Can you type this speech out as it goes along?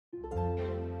Welcome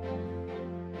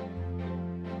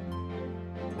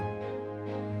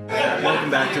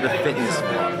back to the fitness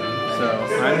vlog.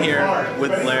 So I'm here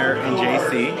with Blaire and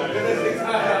JC,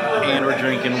 and we're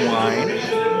drinking wine.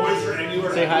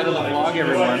 Say hi to the vlog,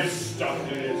 everyone.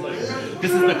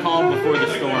 This is the calm before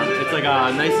the storm. It's like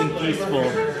nice and peaceful.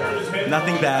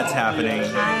 Nothing bad's happening.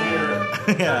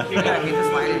 Yeah.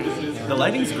 The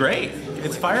lighting's great.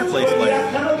 It's fireplace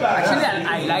lighting. Actually,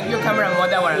 I like your camera more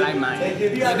than what I like mine. I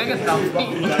think it's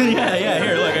something. Yeah.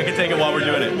 Here, look. I can take it while we're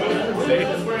doing it. See?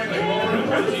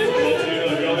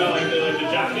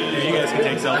 Here, you guys can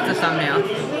take selfies. That's a thumbnail.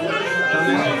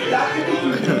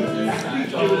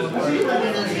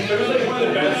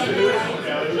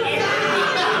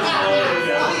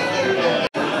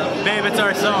 Babe, it's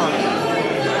our song.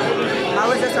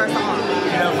 How is this our song?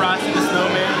 You know, Frosty the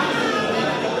Snowman.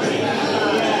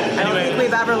 I don't think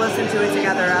we've ever listened to it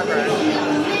together ever.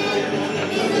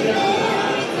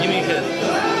 You mean kiss? I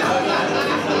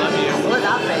love you. What was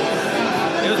that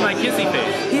face? It was my kissy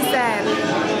face. He said.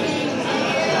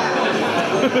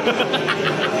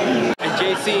 And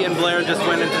JC and Blaire just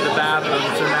went into the bathroom,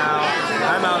 so now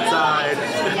I'm outside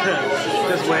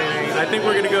just waiting. I think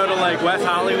we're gonna go to like West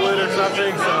Hollywood or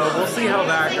something, so we'll see how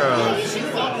that goes.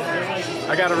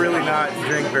 I gotta really not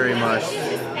drink very much.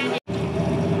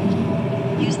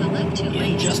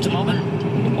 In just a moment,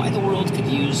 why the world could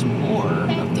use more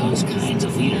of those kinds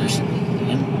of leaders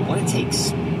and what it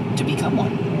takes to become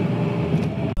one.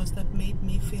 That made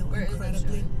me feel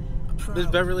incredibly proud. This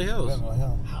is Beverly Hills.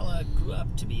 Hala grew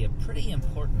up to be a pretty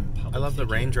important public I love the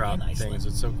figure raindrop in Iceland. things.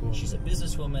 It's so cool. She's a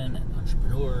businesswoman and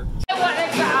entrepreneur. What?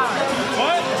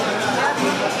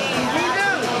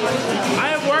 I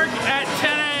have work at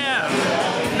 10 a.m.,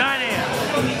 9 a.m.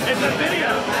 It's a video.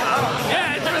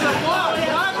 Yeah, it's for the vlog.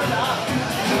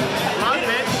 Love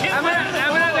it. I'm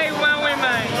gonna take one with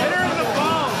mine. Hit her in the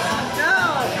phone. No.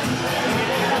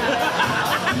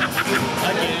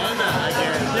 Again.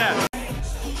 Yeah.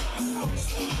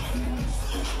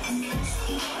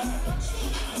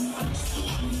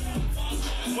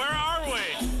 Where are we?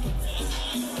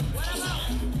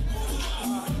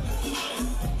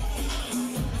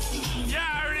 Yeah, I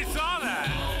already saw that.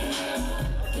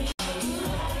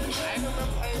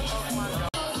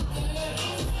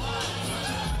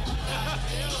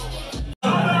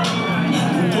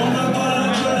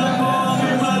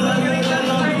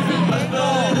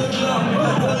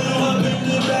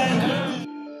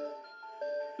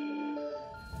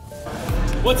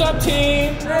 What's up,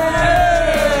 team?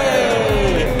 Hey!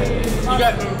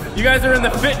 You guys are in the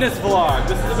fitness vlog.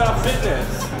 This is about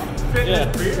fitness.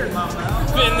 Fitness beard, my mouth.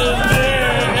 Fitness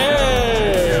beard.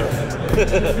 Hey!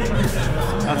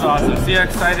 That's awesome. See how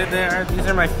excited they are? These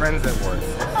are my friends at work.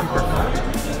 Super fun.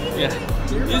 Yeah.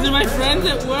 These are my friends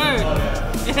at work.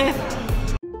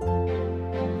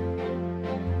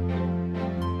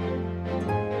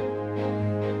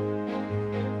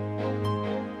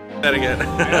 That again.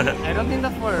 I don't think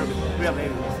that's for real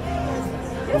babies.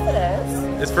 Yes, it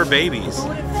is. It's for babies. What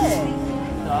would it fit?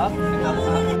 Stop.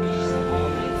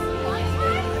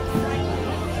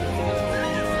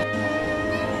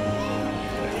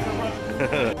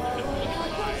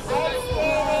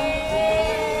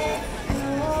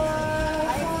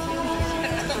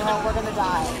 No, we're gonna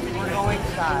die. We're going to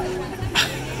die.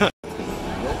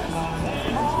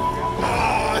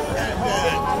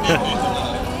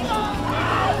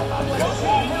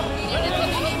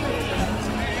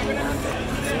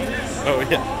 Oh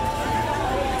yeah.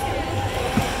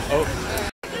 Oh.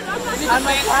 I'm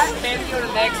like, bend your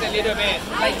legs a little bit.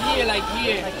 Like here, like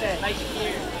here. Like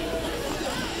here.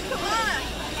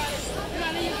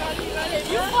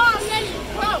 You fall, then you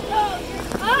go.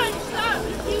 On, stop.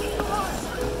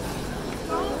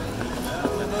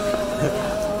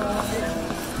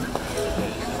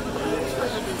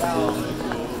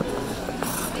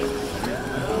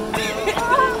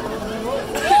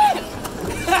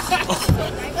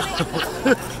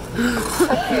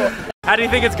 How do you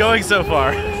think it's going so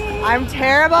far? I'm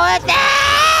terrible at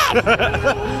that!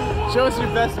 Show us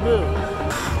your best move.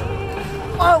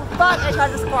 Oh, fuck, I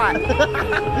tried to squat.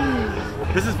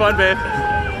 This is fun, babe.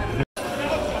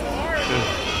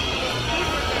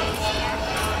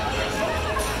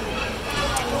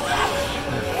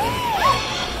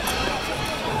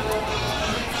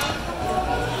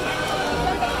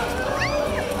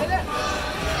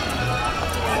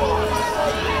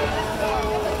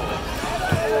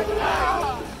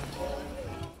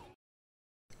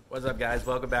 What's up, guys?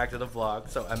 Welcome back to the vlog.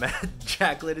 So I'm at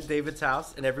Jaclyn and David's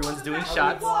house and everyone's doing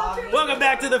shots. Welcome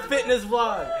back to the fitness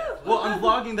vlog. Well, I'm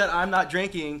vlogging that I'm not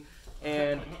drinking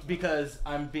and because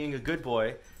I'm being a good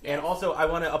boy. And also, I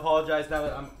want to apologize now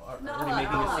that I'm already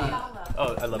making a scene.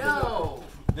 Oh, I love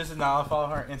this. This is Nala. Follow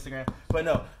her on Instagram. But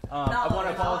no, I want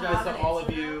to apologize to all of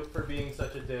you for being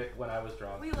such a dick when I was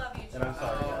drunk. We love you too. And I'm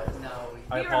sorry, guys. No,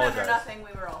 I we apologize. remember nothing.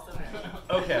 We were also married.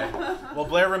 Okay. Well,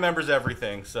 Blaire remembers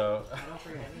everything, so. I don't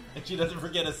forget anything. And she doesn't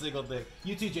forget a single thing.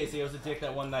 You too, JC. I was a dick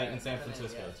that one night in San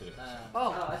Francisco, too.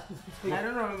 Oh, I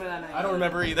don't remember that night. I don't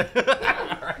remember either.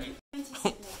 Alright.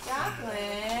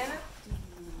 Jaclyn,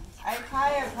 I buy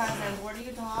a present. What are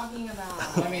you talking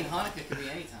about? I mean, Hanukkah could be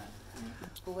anytime.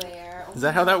 Blaire. Oh, Is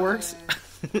that how that works?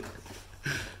 How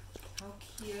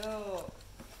cute.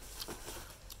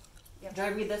 Do I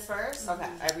read this first? Okay,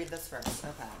 I read this first.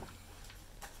 Okay.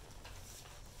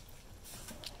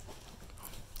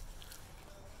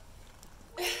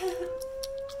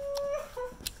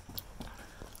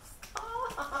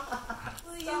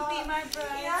 Will you be my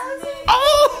bride? Yes.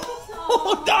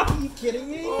 Oh! Are you kidding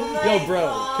me? Oh Yo, bro,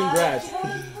 God. congrats.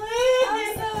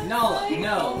 No,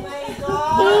 no. Oh my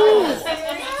God.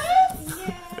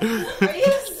 Are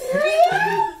you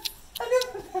serious?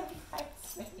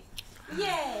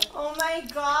 Yay. Oh my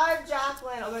God,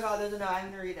 Jaclyn. Oh my God, there's a note. I'm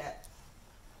going to read it.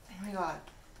 Oh my God.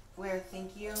 Blaire,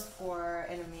 thank you for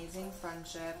an amazing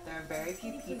friendship. There are very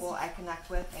few people I connect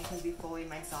with and can be fully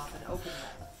myself and open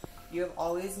with. You have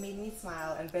always made me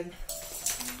smile and been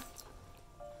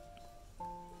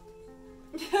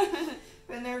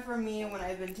there for me when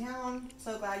I've been down.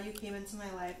 So glad you came into my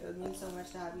life. It would mean so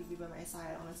much to have you be by my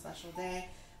side on a special day.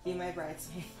 Be my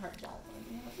bridesmaid.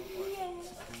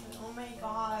 Oh my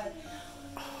God.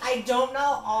 I don't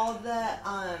know all the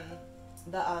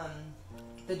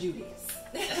duties.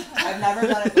 I've never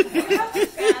done it before. You have to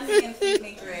fan me and feed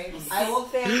me grapes. I will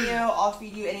fan you. I'll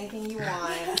feed you anything you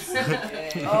want.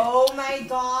 Oh my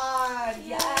God.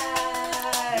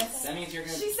 Yes. That means you're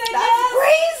gonna. She said that's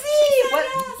crazy.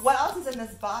 What else is in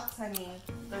this box, honey?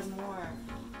 There's more.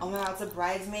 Oh my God, it's a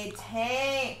bridesmaid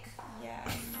tank. Yeah.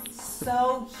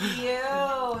 So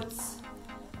cute.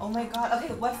 Oh my God.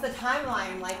 Okay, what's the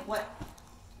timeline? Like what?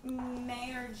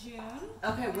 May or June.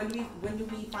 Okay, when do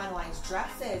we finalize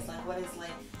dresses? Like what is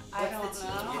like? I don't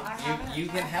know. You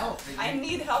can help. I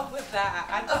need help with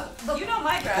that. You know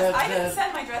my dress. I didn't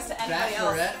send my dress to anybody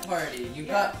else. Bachelorette party. You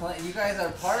guys are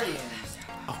partying.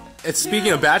 It's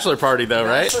speaking of bachelor party, though,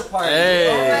 right? Bachelor party. Hey.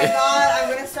 Oh my God! I'm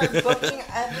gonna start booking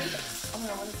everything. Oh my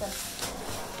God, what is this?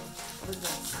 What is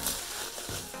this?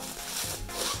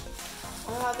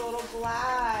 Oh my God, the little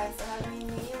glass. It has my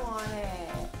name on it.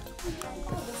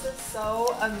 Oh, this is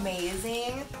so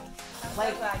amazing.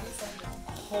 Like,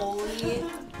 holy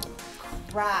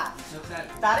crap.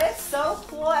 That is so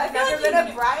cool. I've never been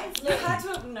a bridesmaid. You had to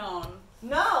have known.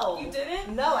 No. You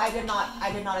didn't? No, I did not.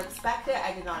 I did not expect it.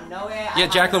 I did not know it. Yeah,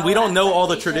 Jaclyn, we don't know all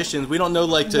the traditions. We don't know,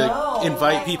 like, to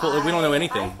invite people. We don't know I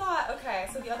anything. thought, okay,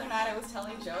 so the other night I was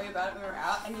telling Joey about it when we were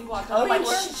out, and you walked up like,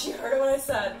 she heard what I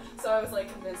said. So I was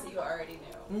like convinced that you already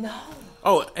knew. No.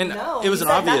 Oh, and No, it was you an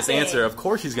said obvious nothing. answer. Of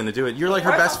course she's going to do it. You're like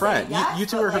her best friend. Yes, You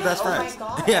two are her like, best friends. Oh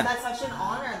my God, Yeah. that's such an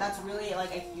honor. That's really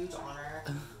like a huge honor.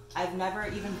 I've never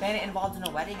even been involved in a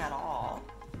wedding at all.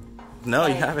 No,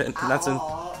 Like, you haven't. at That's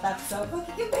all. That's so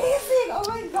fucking amazing. Oh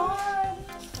my God.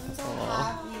 I'm so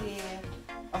happy.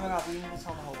 Oh my God, we need to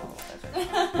tell the whole world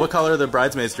about this. What color the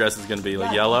bridesmaid's dress is going to be? Like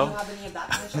Do yellow? you have any of that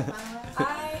finalized?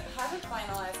 I haven't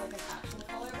finalized like an actual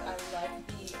color, but I like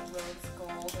the rose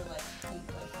gold or like pink,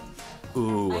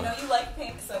 Ooh. I know you like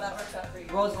pink, so that works out for you.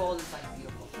 Rose gold is like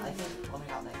beautiful. I think, oh my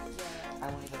God, like, I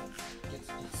won't even, it's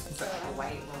like a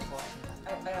white rose gold.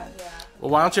 Yeah. Well,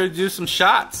 why don't you do some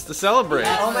shots to celebrate?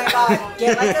 Oh my God,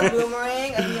 get like a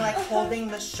boomerang and be like holding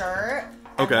the shirt.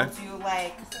 And Okay. do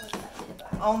like,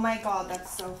 oh my God,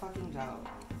 that's so fucking dope.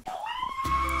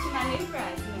 To my new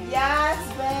bridesmaid. Yes,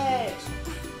 bitch.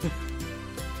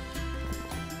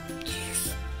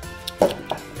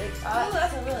 Oh,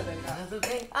 that's a really big cup. That's a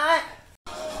big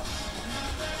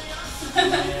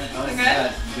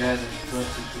Okay. You guys are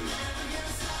close to cute.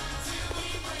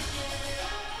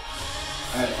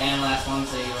 Alright, and last one,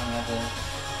 so you don't have to.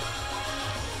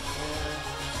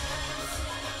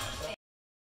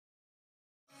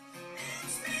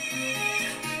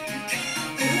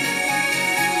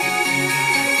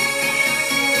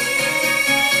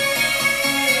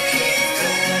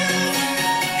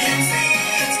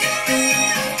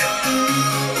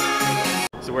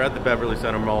 So we're at the Beverly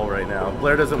Center Mall right now.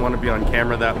 Blaire doesn't want to be on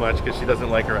camera that much because she doesn't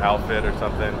like her outfit or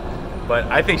something. But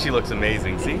I think she looks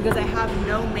amazing. See? Because I have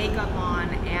no makeup on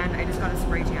and I just got a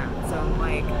spray tan. So I'm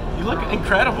like... You look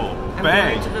incredible. I'm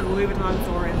Bang. going to the Louis Vuitton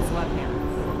store in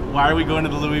sweatpants. Why are we going to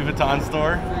the Louis Vuitton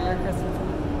store? For your Christmas.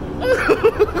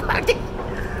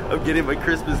 I'm getting my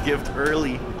Christmas gift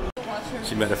early.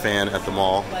 She met a fan at the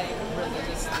mall.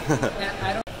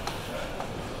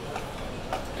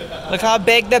 Look how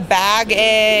big the bag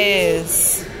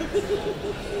is.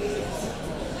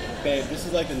 Babe, this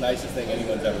is like the nicest thing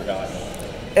anyone's ever gotten.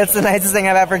 It's the nicest thing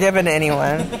I've ever given to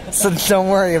anyone. So don't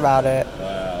worry about it.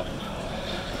 Wow.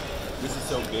 This is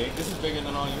so big. This is bigger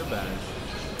than all your bags.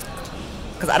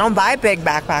 Because I don't buy big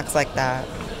backpacks like that.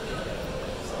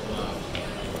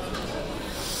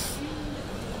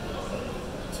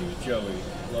 To Joey.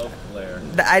 Love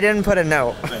Blaire. I didn't put a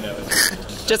note. I know.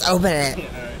 Just open it. Yeah,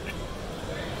 all right.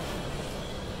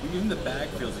 Even the bag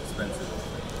feels expensive.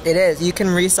 It is. You can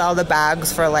resell the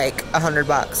bags for like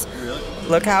 $100. Really?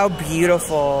 Look how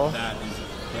beautiful. That is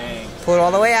dang. Pull it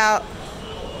all the way out.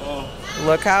 Oh.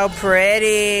 Look how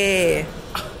pretty.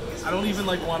 I don't even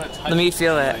like want to touch it. Let me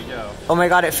feel it. Oh my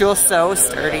god, it feels so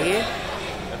sturdy.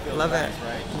 Love it.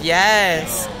 Right?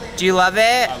 Yes. Do you love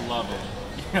it? I love it.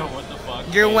 Yeah, what the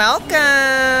fuck? You're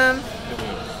welcome.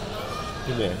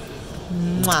 Come here.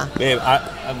 Mwah. Babe,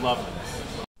 I love it.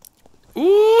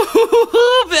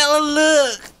 Ooh, Bella,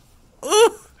 look.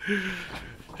 Ooh.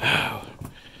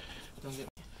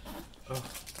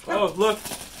 Oh, look.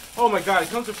 Oh my god, it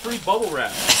comes with free bubble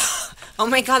wrap. Oh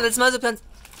my god, that's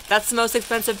the most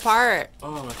expensive part.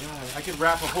 Oh my god, I could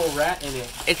wrap a whole rat in it.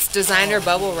 It's designer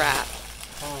bubble wrap.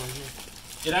 Oh yeah.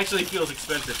 It actually feels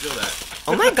expensive, feel that.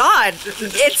 Oh my god,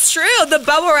 it's true. The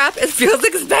bubble wrap feels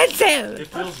expensive. It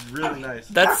feels really nice.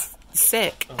 That's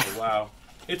sick. Oh wow.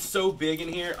 It's so big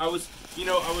in here. I was kind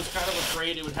of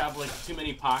afraid it would have like too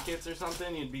many pockets or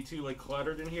something. It'd be too like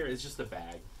cluttered in here. It's just a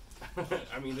bag.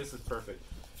 I mean, this is perfect.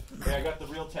 Yeah, I got the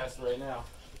real test right now.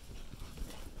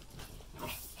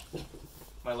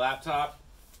 My laptop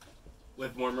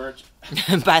with more merch.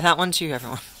 Buy that one too,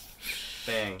 everyone.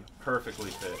 Bang. Perfectly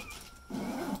fit.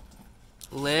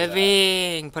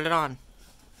 Living. Put it on.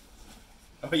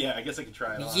 Oh yeah, I guess I could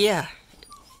try it on. Yeah.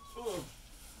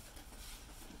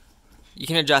 You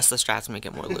can adjust the straps to make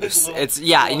it more loose.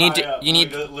 You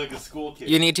need like a school kid.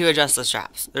 You need to adjust the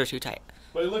straps. They're too tight.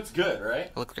 But it looks good, right?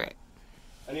 It looks great.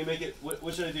 I need to make it.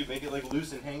 What should I do? Make it like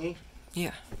loose and hangy?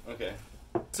 Yeah. Okay.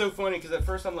 It's so funny because at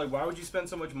first I'm like, why would you spend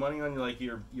so much money on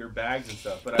your bags and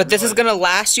stuff? But this is gonna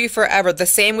last you forever. The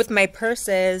same with my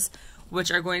purses,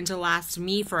 which are going to last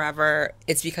me forever.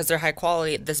 It's because they're high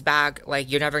quality. This bag, like,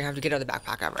 you're never gonna have to get out of the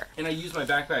backpack ever. And I use my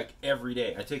backpack every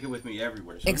day. I take it with me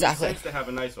everywhere. So exactly. It makes sense to have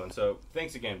a nice one. So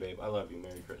thanks again, babe. I love you.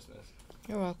 Merry Christmas.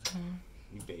 You're welcome.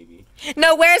 You baby.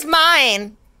 No, where's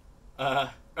mine? All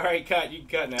right, cut. You can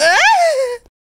cut now.